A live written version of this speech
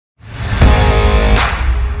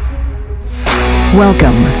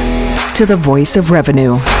Welcome to the Voice of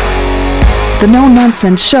Revenue, the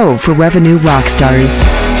no-nonsense show for revenue rock stars.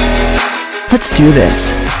 Let's do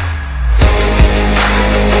this.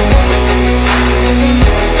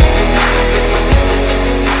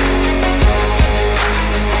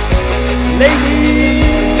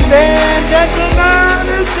 Ladies and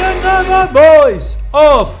gentlemen, it's another Voice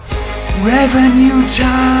of Revenue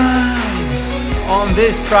time. On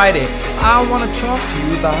this Friday, I want to talk to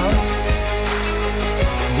you about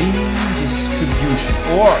clean distribution,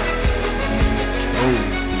 or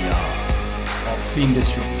utopia of clean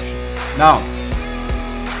distribution. Now,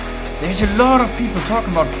 there's a lot of people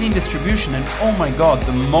talking about clean distribution, and oh my god,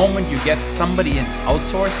 the moment you get somebody in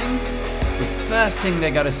outsourcing, the first thing they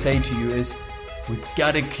gotta say to you is, we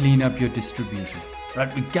gotta clean up your distribution,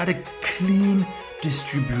 right? We gotta clean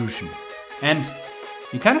distribution. And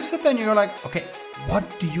you kind of sit there and you're like, okay,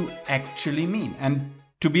 what do you actually mean? And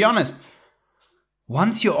to be honest,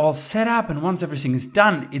 once you're all set up and once everything is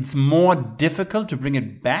done, it's more difficult to bring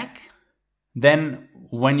it back than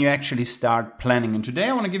when you actually start planning. And today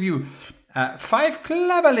I want to give you 5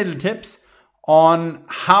 clever little tips on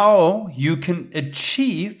how you can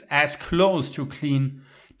achieve as close to clean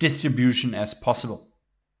distribution as possible.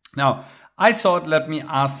 Now, I thought, let me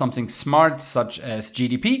ask something smart such as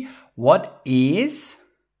GDP. What is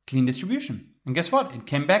clean distribution? And guess what? It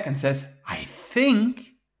came back and says, I think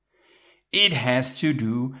it has to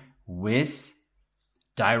do with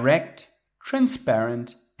direct,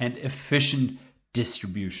 transparent, and efficient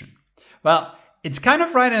distribution. Well, it's kind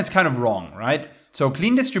of right and it's kind of wrong, right? So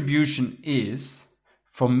clean distribution is,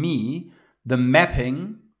 for me, the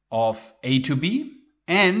mapping of A to B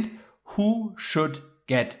and who should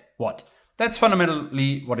get what. That's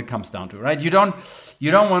fundamentally what it comes down to, right? You don't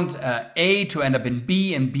want A to end up in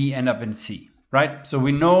B and B end up in C, right? So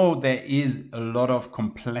we know there is a lot of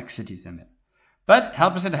complexities in it, but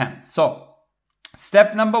help us at hand. So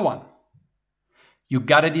step number 1, you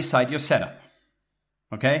got to decide your setup,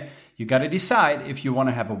 okay? You got to decide if you want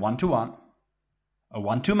to have a one-to-one, a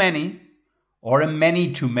one-to-many, or a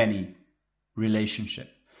many-to-many relationship.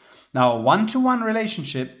 Now, a one-to-one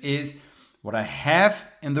relationship is what I have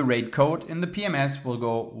in the rate code in the PMS will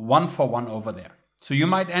go 1-for-1 over there. So you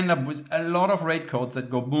might end up with a lot of rate codes that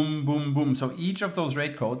go boom, boom, boom. So each of those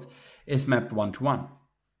rate codes is mapped 1-to-1.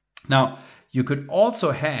 Now, you could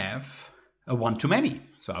also have a one-to-many.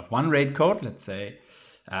 So I have one rate code, let's say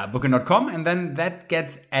booking.com, and then that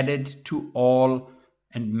gets added to all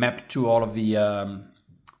and mapped to all of the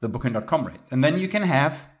booking.com rates. And then you can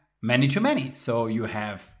have many-to-many. So you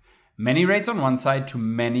have many rates on one side to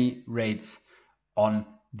many rates on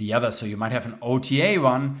the other. So you might have an OTA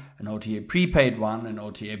one, an OTA prepaid one, an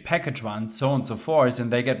OTA package one, so on and so forth, and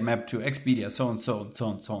they get mapped to Expedia, so on and so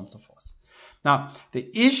on and so forth. Now, the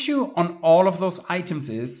issue on all of those items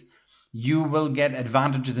is you will get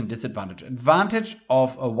advantages and disadvantages. Advantage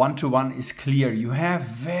of a one-to-one is clear. You have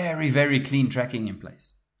very, very clean tracking in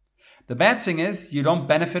place. The bad thing is you don't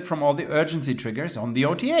benefit from all the urgency triggers on the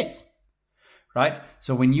OTAs, right?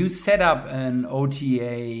 So when you set up an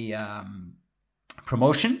OTA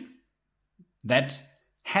promotion, that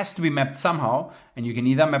has to be mapped somehow, and you can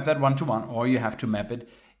either map that one-to-one or you have to map it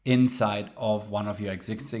inside of one of your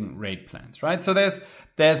existing rate plans, right? So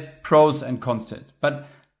there's pros and cons to it. But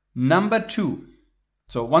number 2,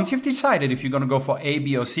 so once you've decided if you're going to go for A,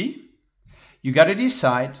 B, or C, you got to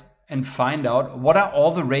decide and find out what are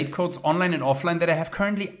all the rate codes online and offline that I have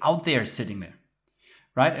currently out there sitting there,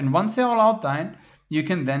 right? And once they're all out there, you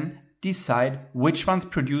can then decide which ones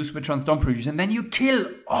produce, which ones don't produce, and then you kill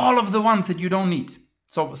all of the ones that you don't need.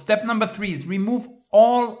 So step number 3 is remove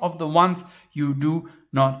all of the ones you do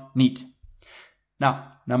not need.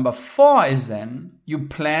 Now, number 4 is then you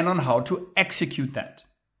plan on how to execute that,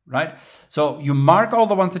 right? So you mark all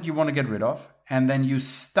the ones that you want to get rid of, and then you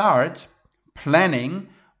start planning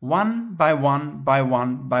one by one by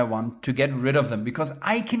one by one to get rid of them, because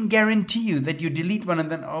I can guarantee you that you delete one and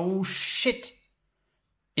then, oh shit,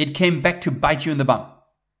 it came back to bite you in the bum,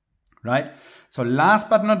 right? So last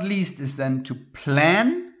but not least is then to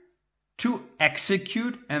plan, to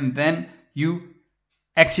execute, and then you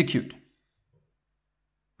execute,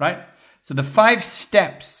 right? So the 5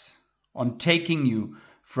 steps on taking you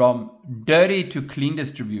from dirty to clean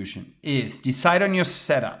distribution is decide on your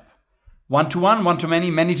setup. One-to-one, one-to-many,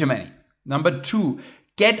 many-to-many. Number 2,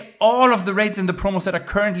 get all of the rates and the promos that are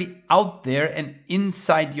currently out there and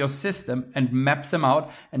inside your system and map them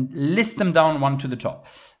out and list them down one to the top.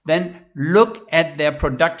 Then look at their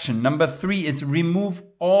production. Number 3 is remove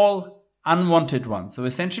all unwanted ones. So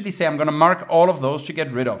essentially say, I'm going to mark all of those to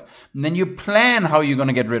get rid of. And then you plan how you're going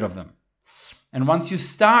to get rid of them. And once you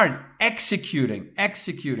start executing,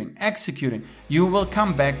 you will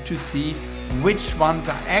come back to see which ones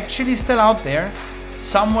are actually still out there,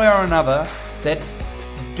 somewhere or another, that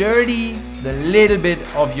dirty the little bit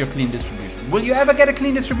of your clean distribution. Will you ever get a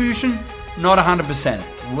clean distribution? Not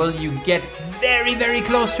 100%. Will you get very, very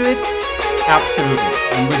close to it? Absolutely.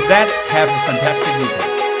 And with that, have a fantastic weekend.